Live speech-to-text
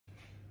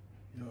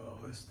Yo,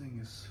 this thing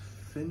is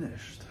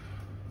finished.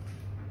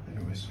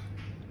 Anyways.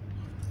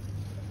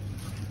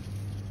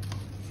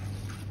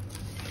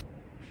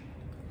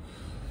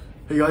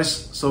 Hey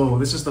guys, so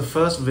this is the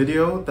first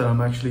video that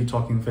I'm actually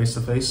talking face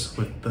to face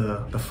with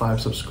the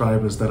 5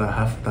 subscribers that I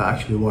have that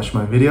actually watch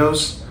my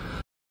videos.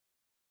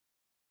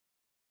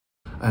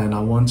 And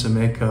I want to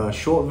make a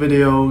short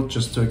video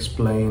just to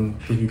explain,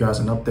 give you guys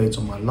an update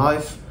on my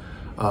life,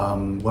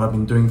 what I've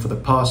been doing for the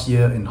past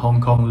year in Hong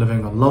Kong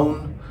living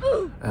alone,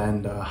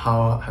 and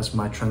how has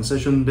my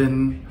transition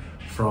been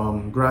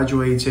from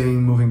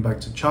graduating, moving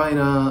back to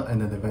China, and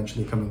then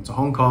eventually coming to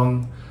Hong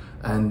Kong.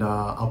 And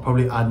I'll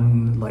probably add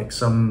in like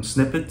some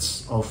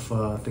snippets of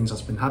things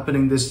that's been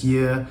happening this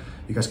year.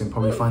 You guys can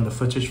probably find the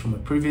footage from the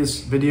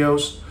previous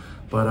videos,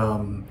 but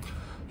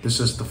this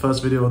is the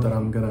first video that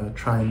I'm gonna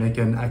try and make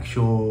an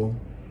actual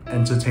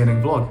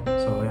entertaining vlog.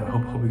 So yeah, I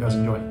hope you guys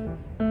enjoy.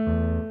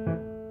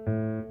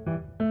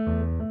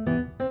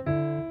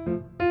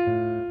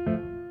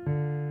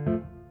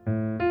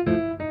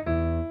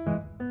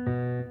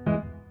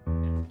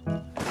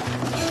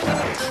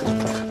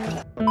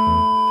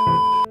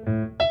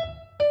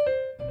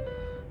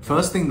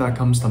 First thing that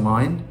comes to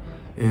mind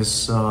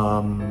is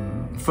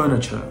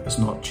furniture is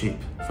not cheap.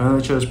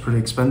 Furniture is pretty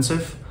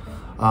expensive.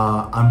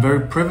 I'm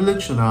very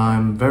privileged and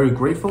I'm very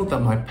grateful that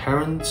my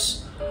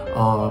parents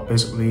are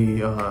basically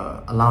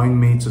allowing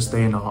me to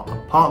stay in an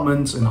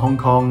apartment in Hong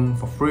Kong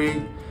for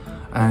free,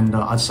 and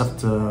I just have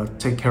to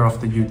take care of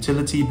the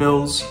utility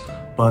bills.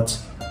 But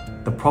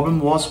the problem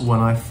was when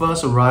I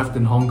first arrived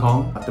in Hong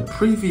Kong, the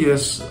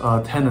previous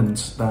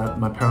tenants that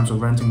my parents were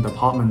renting the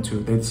apartment to,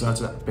 they decided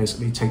to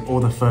basically take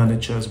all the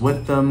furniture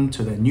with them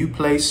to their new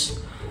place.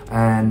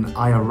 And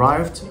I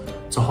arrived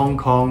to Hong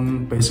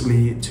Kong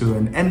basically to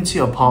an empty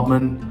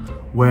apartment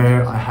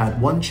where I had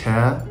one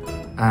chair,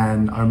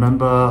 and I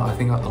remember I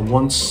think I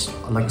once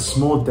like a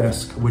small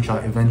desk which I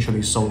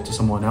eventually sold to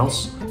someone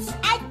else.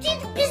 I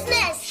did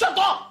business! Shut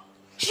up!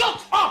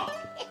 Shut up!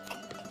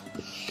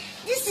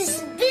 This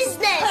is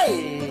business!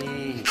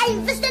 Hey. I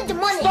invested the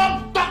money!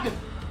 Stop!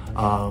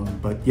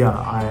 But yeah,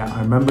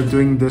 I remember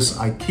doing this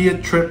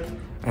IKEA trip,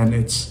 and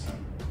it's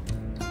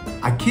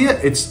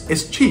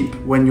cheap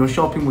when you're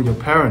shopping with your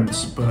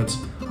parents, but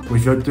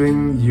if you're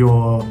doing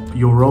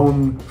your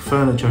own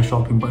furniture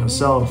shopping by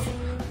yourself,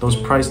 those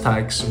price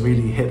tags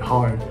really hit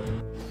hard.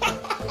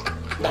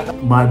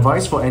 My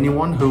advice for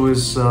anyone who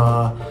is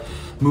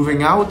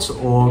moving out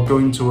or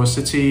going to a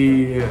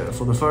city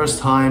for the first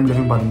time,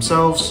 living by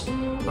themselves,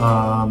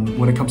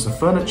 when it comes to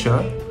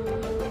furniture,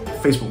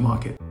 Facebook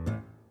Market.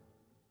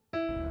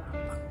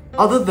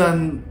 Other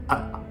than,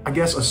 I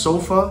guess, a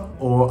sofa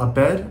or a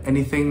bed,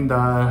 anything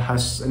that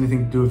has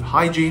anything to do with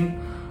hygiene,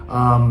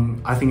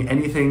 I think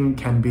anything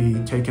can be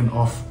taken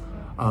off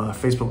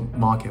Facebook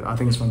Market. I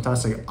think it's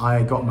fantastic.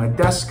 I got my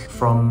desk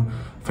from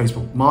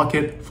Facebook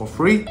Market for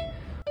free.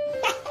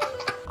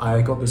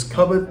 I got this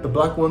cupboard, the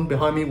black one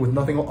behind me with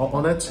nothing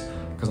on it,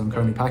 because I'm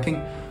currently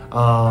packing,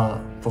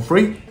 for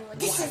free.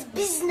 This is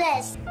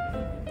business!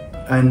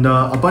 And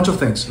a bunch of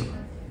things.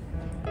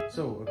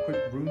 So, a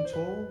quick room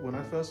tour. When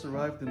I first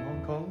arrived in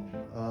Hong Kong,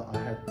 I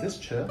had this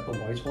chair, the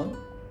white one,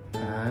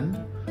 and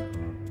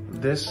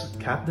this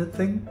cabinet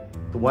thing,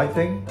 the white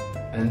thing,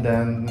 and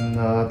then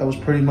that was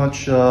pretty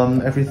much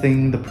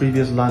everything the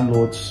previous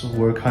landlords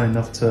were kind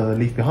enough to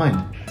leave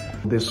behind.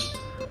 This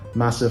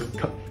massive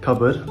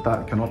cupboard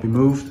that cannot be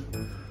moved,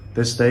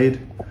 this stayed.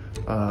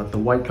 The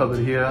white cupboard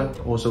here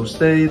also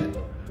stayed,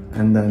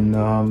 and then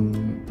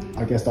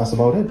I guess that's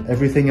about it.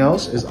 Everything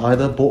else is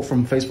either bought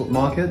from Facebook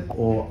Market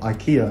or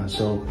IKEA.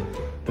 So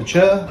the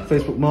chair,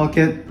 Facebook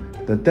Market,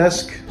 the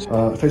desk,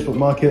 Facebook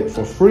Market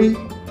for free.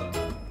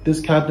 This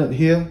cabinet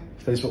here,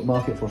 Facebook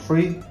Market for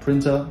free.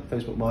 Printer,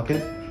 Facebook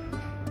Market.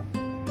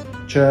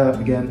 Chair,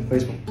 again,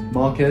 Facebook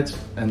Market.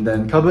 And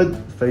then cupboard,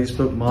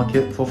 Facebook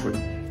Market for free.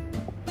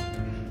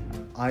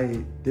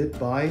 I did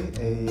buy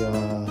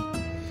a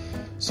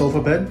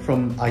sofa bed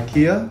from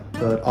IKEA,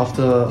 but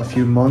after a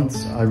few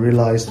months I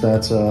realized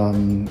that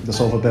the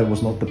sofa bed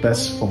was not the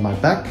best for my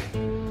back,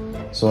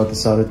 so I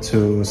decided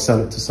to sell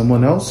it to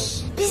someone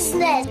else.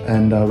 Business!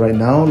 And right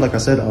now, like I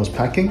said, I was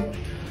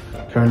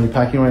currently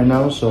packing right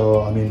now,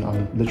 so I mean,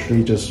 I'm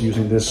literally just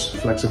using this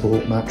flexible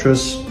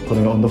mattress,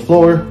 putting it on the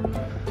floor,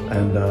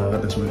 and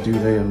that's my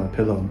duvet and my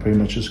pillow. I'm pretty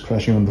much just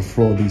crashing on the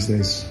floor these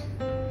days.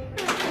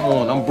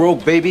 Oh, I'm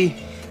broke, baby!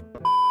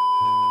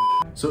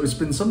 So it's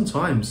been some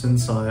time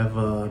since I've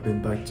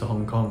been back to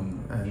Hong Kong,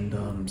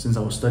 and since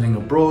I was studying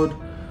abroad,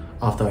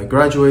 after I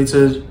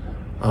graduated,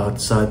 I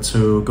decided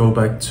to go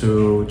back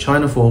to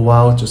China for a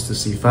while just to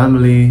see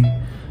family.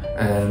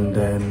 And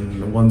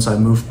then once I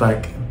moved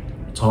back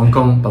to Hong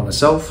Kong by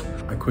myself,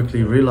 I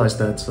quickly realized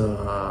that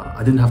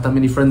I didn't have that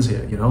many friends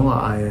here. You know,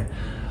 I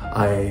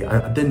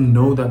didn't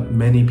know that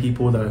many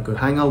people that I could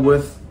hang out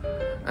with.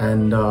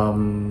 And I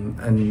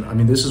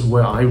mean, this is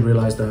where I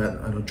realized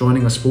that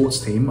joining a sports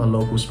team, a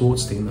local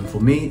sports team, and for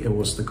me, it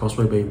was the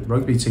Causeway Bay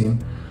rugby team.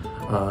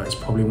 It's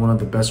probably one of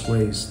the best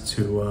ways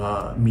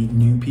to meet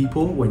new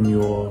people when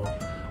you're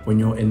when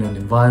you're in an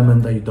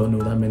environment that you don't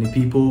know that many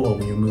people, or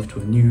when you move to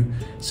a new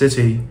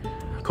city.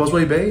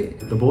 Causeway Bay,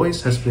 the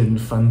boys, has been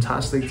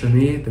fantastic to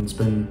me. It's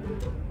been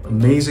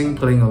amazing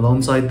playing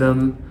alongside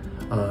them.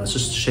 It's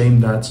just a shame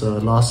that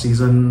last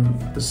season,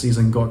 the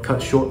season got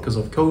cut short because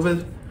of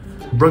COVID.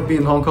 Rugby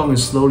in Hong Kong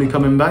is slowly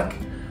coming back,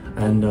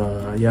 and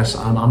yes,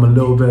 I'm a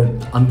little bit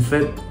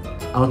unfit,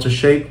 out of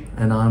shape,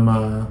 and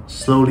I'm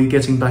slowly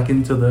getting back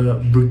into the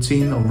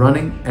routine of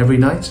running every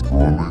night.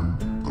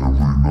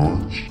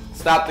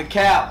 Stop the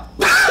cap.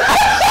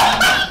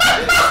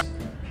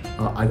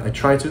 I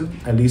try to,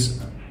 at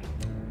least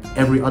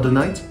every other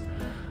night.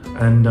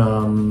 And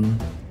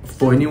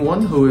for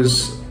anyone who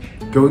is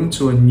going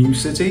to a new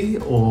city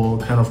or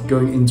kind of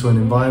going into an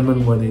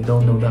environment where they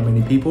don't know that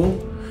many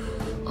people,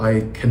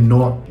 I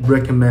cannot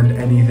recommend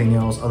anything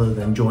else other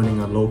than joining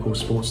a local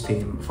sports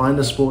team. Find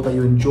a sport that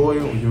you enjoy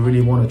or you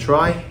really want to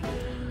try,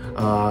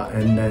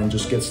 and then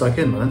just get stuck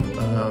in, man.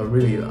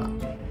 Really,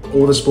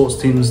 all the sports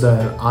teams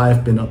that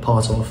I've been a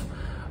part of,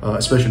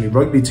 especially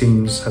rugby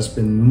teams, has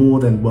been more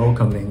than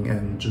welcoming,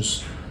 and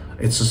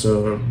it's just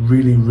a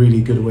really,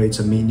 really good way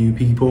to meet new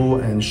people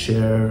and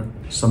share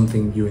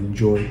something you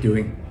enjoy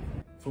doing.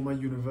 For my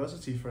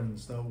university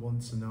friends that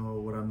want to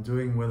know what I'm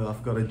doing, whether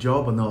I've got a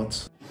job or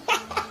not,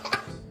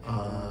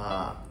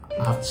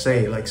 I have to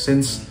say, like,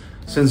 since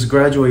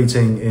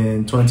graduating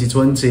in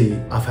 2020,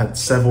 I've had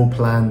several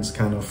plans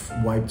kind of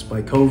wiped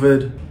by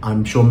COVID.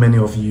 I'm sure many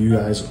of you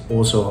guys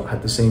also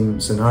had the same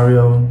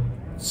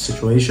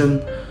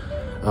situation.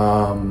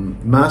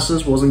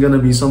 Masters wasn't going to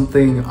be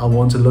something I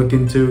want to look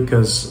into,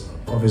 because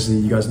obviously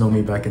you guys know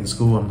me back in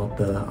school. I'm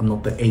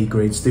not the A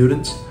grade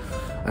student,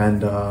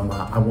 and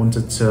I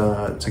wanted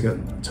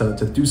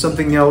to do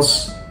something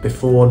else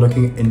before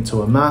looking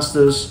into a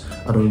master's.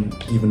 I don't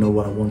even know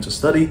what I want to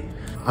study.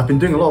 I've been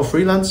doing a lot of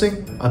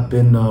freelancing. I've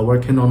been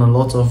working on a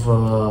lot of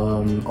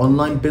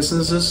online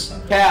businesses,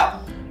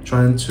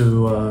 trying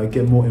to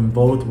get more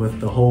involved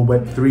with the whole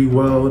Web3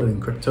 world and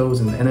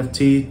cryptos and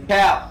NFT.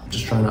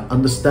 Just trying to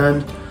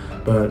understand,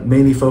 but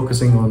mainly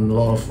focusing on a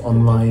lot of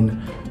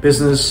online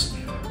business,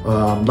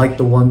 like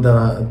the one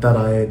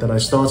that I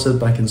started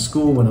back in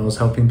school when I was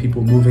helping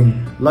people moving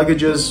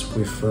luggages.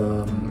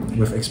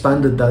 We've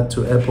expanded that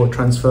to airport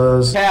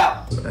transfers,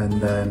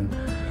 and then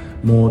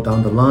more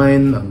down the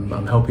line,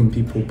 I'm helping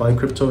people buy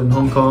crypto in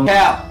Hong Kong.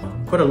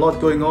 Quite a lot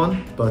going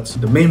on, but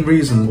the main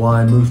reason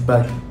why I moved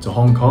back to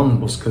Hong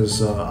Kong was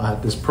because I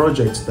had this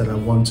project that I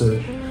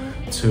wanted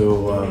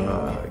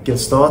to get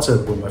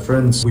started with my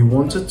friends. We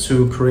wanted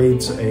to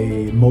create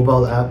a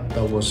mobile app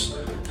that was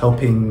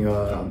helping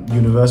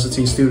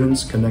university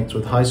students connect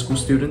with high school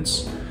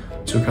students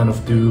to kind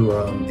of do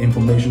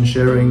information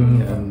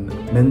sharing and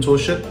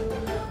mentorship.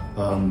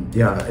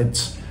 Yeah,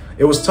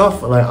 it was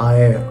tough. Like,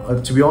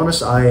 to be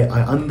honest,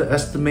 I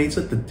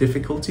underestimated the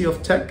difficulty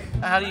of tech.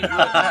 How do you do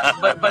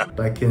it?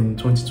 Back in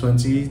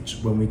 2020,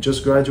 when we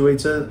just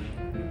graduated,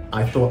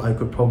 I thought I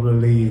could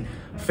probably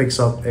fix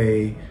up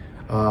a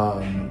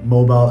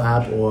mobile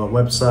app or a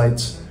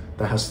website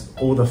that has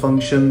all the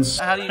functions.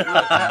 How do you do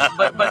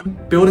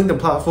it? Building the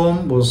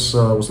platform was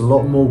a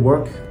lot more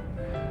work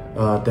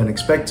than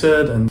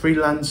expected, and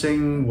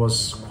freelancing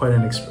was quite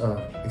an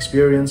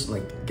experience.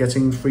 Like,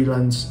 getting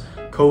freelance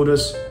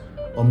coders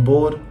on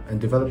board and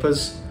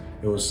developers,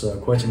 it was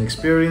quite an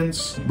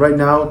experience. Right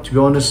now, to be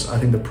honest, I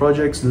think the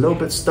project's a little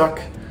bit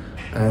stuck,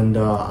 and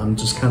I'm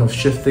just kind of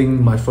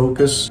shifting my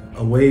focus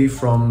away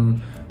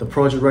from the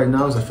project right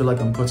now, as I feel like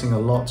I'm putting a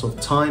lot of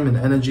time and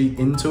energy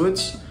into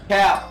it,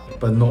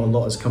 but not a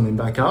lot is coming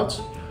back out.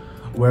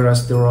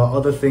 Whereas there are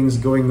other things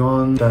going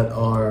on that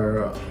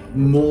are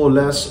more or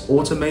less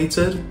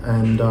automated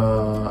and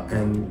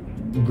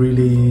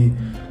really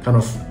kind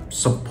of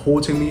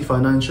supporting me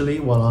financially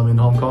while I'm in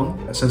Hong Kong.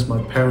 Since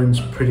my parents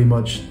pretty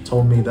much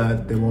told me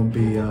that they won't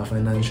be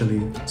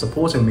financially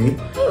supporting me,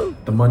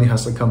 the money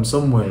has to come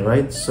somewhere,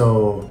 right?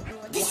 So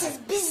This is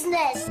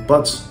business.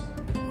 but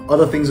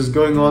other things is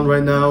going on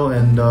right now,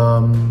 and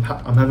I'm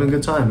having a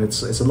good time.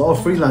 It's a lot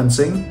of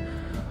freelancing.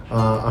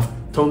 I've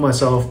told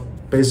myself,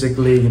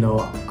 basically, you know,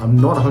 I'm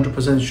not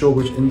 100% sure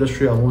which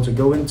industry I want to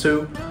go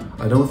into.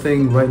 I don't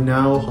think right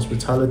now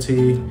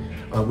hospitality,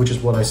 which is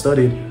what I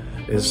studied,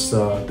 is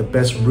the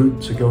best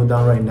route to go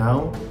down right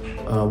now.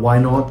 Why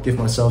not give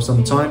myself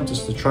some time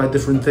just to try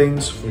different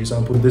things? For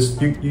example, this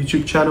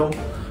YouTube channel,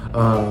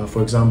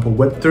 for example,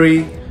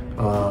 Web3.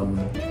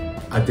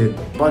 I did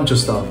a bunch of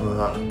stuff,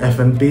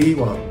 F&B,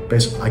 well,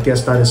 basically, I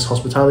guess that is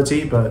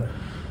hospitality, but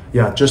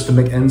yeah, just to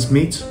make ends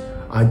meet.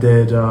 I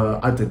did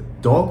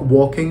dog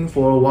walking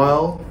for a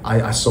while.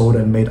 I sold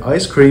and made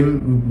ice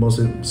cream.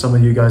 Some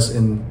of you guys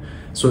in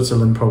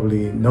Switzerland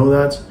probably know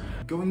that.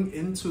 Going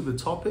into the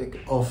topic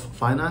of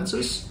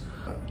finances,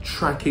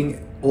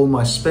 tracking all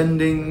my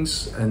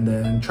spendings and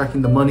then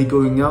tracking the money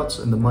going out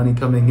and the money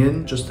coming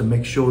in, just to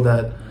make sure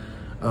that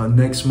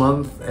next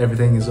month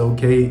everything is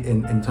okay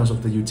in terms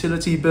of the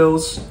utility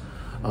bills.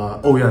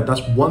 Oh yeah,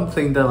 that's one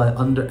thing that I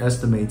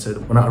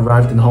underestimated when I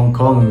arrived in Hong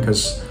Kong,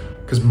 because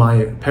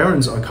my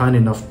parents are kind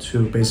enough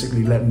to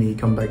basically let me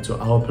come back to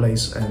our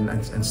place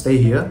and stay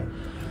here.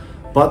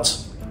 but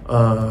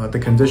the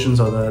conditions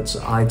are that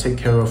I take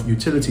care of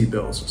utility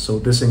bills. So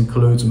this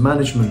includes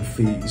management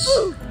fees,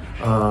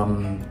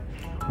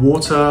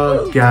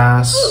 water,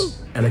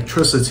 gas,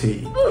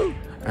 electricity,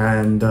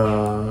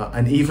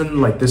 and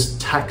even like this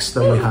tax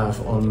that we have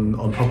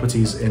on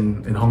properties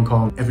in Hong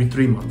Kong every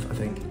 3 months, I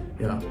think.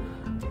 Yeah,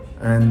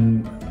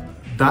 and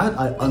that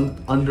I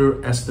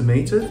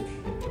underestimated,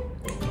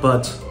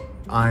 but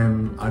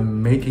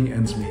I'm making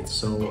ends meet,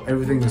 so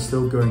everything is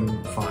still going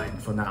fine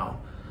for now.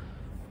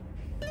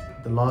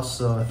 The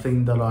last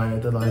thing that I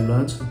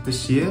learned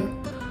this year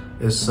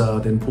is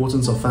the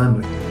importance of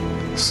family.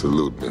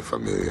 Salute me,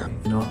 familia.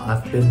 You know,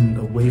 I've been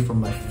away from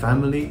my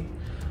family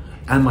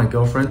and my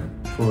girlfriend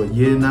for a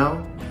year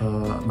now.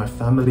 My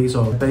families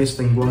are based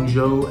in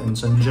Guangzhou and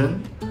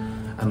Shenzhen,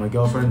 and my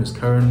girlfriend is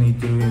currently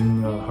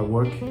doing her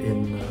work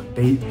in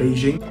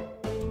Beijing.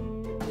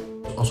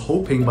 I was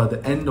hoping by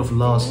the end of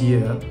last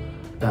year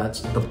that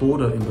the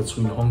border in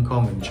between Hong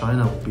Kong and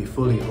China would be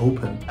fully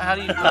open. How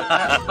do you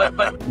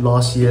but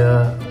Last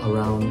year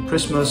around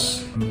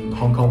Christmas,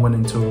 Hong Kong went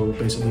into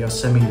basically a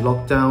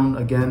semi-lockdown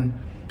again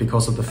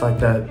because of the fact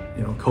that,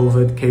 you know,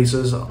 COVID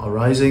cases are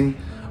rising.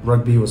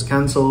 Rugby was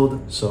cancelled,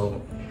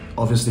 so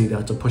obviously they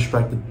had to push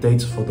back the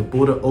dates for the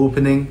border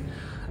opening.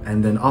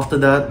 And then after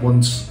that,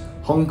 once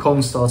Hong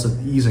Kong started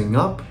easing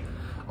up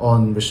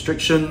on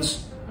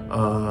restrictions,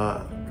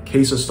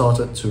 cases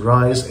started to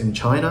rise in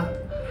China,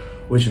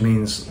 which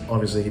means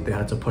obviously they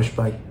had to push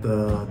back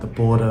the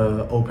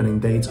border opening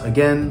dates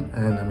again.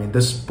 And I mean,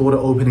 this border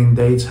opening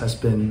date has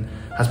been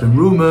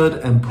rumored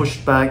and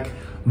pushed back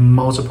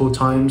multiple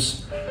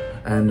times,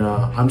 and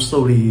I'm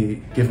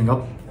slowly giving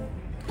up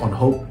on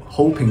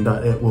hoping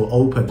that it will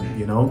open,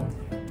 you know.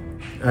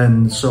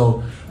 And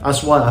so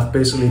that's why I've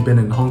basically been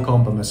in Hong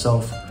Kong by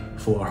myself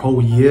for a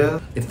whole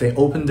year. If they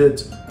opened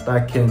it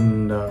back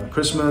in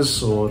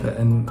Christmas or the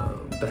end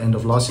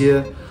of last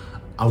year,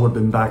 I would have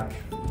been back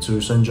to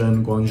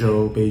Shenzhen,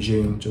 Guangzhou,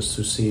 Beijing, just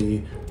to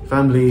see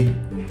family.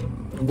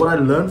 What I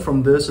learned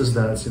from this is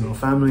that, you know,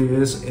 family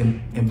is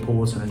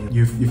important.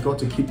 You've got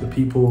to keep the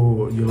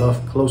people you love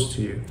close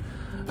to you,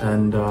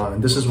 and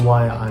this is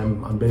why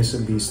I'm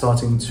basically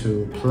starting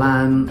to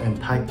plan and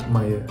pack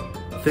my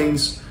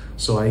things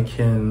so I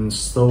can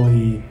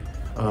slowly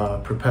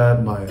prepare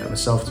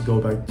myself to go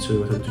back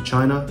to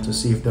China to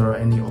see if there are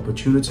any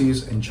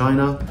opportunities in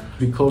China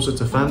to be closer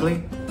to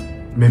family.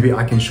 Maybe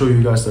I can show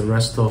you guys the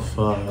rest of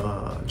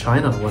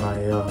China when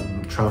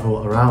I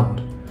travel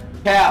around.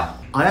 Cap.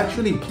 I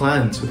actually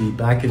plan to be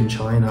back in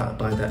China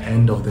by the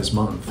end of this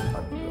month.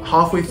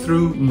 Halfway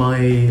through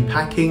my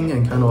packing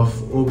and kind of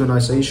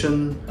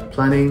organization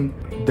planning,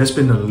 there's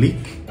been a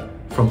leak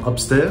from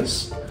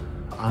upstairs.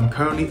 I'm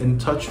currently in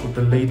touch with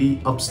the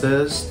lady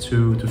upstairs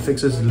to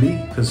fix this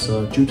leak, because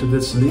due to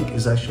this leak,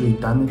 it's actually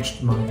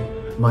damaged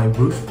my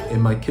roof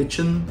in my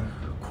kitchen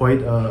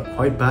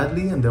quite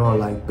badly, and there are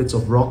like bits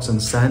of rocks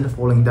and sand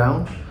falling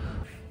down.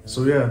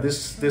 So yeah,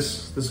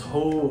 this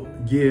whole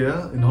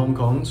year in Hong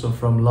Kong, so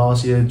from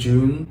last year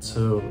June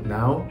to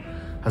now,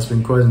 has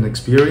been quite an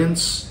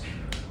experience.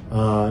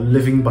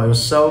 Living by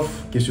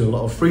yourself gives you a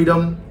lot of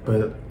freedom,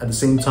 but at the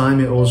same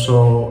time it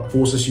also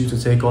forces you to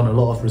take on a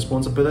lot of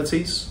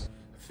responsibilities.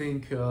 I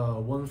think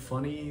one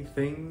funny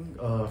thing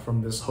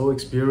from this whole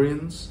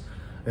experience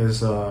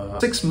is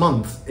 6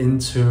 months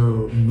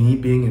into me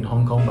being in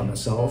Hong Kong by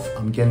myself,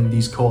 I'm getting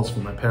these calls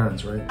from my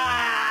parents, right?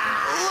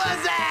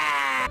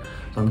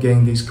 So I'm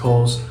getting these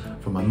calls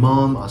from my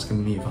mom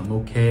asking me if I'm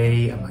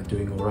okay, am I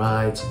doing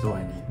alright, do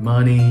I need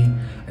money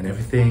and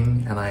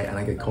everything, and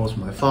I get calls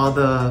from my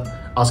father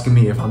asking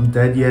me if I'm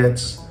dead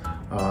yet,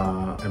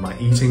 am I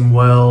eating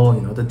well,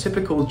 you know, the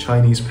typical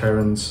Chinese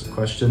parents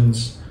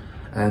questions.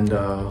 And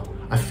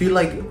I feel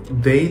like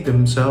they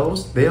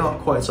themselves, they are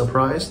quite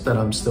surprised that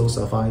I'm still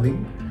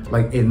surviving.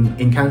 Like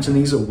in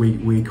Cantonese,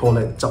 we call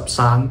it 執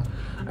生,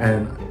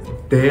 and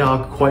they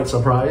are quite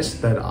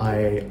surprised that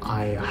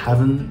I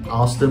haven't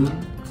asked them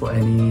for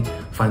any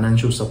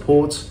financial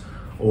support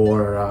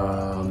or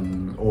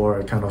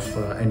kind of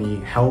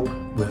any help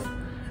with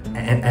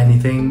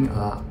anything.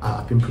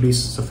 I've been pretty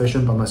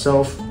sufficient by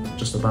myself,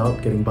 just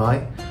about getting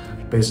by.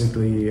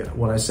 Basically,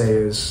 what I say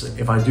is,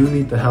 if I do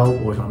need the help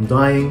or if I'm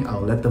dying,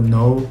 I'll let them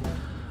know,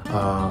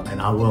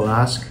 and I will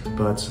ask.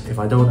 But if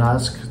I don't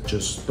ask,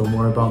 just don't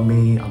worry about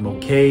me. I'm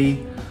okay.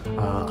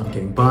 I'm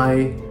getting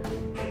by.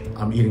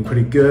 I'm eating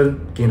pretty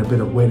good. Gained a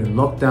bit of weight in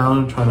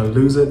lockdown. Trying to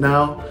lose it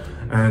now,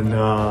 and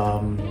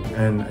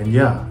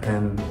yeah,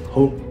 and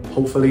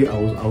hopefully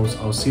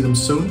I'll see them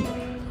soon,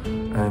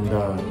 and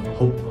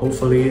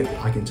hopefully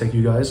I can take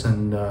you guys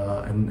and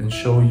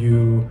show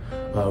you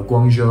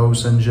Guangzhou,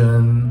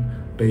 Shenzhen,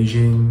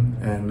 Beijing,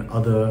 and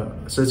other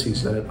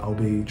cities that I'll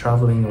be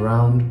traveling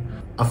around.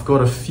 I've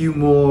got a few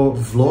more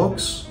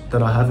vlogs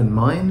that I have in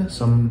mind,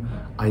 some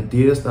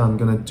ideas that I'm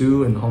gonna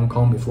do in Hong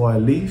Kong before I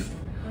leave.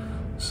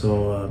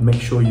 So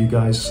make sure you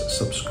guys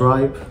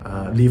subscribe,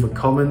 leave a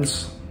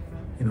comment,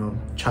 you know,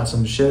 chat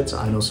some shit.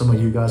 I know some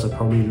of you guys are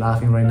probably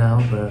laughing right now,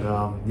 but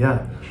yeah,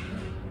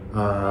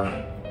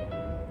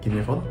 give me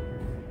a follow.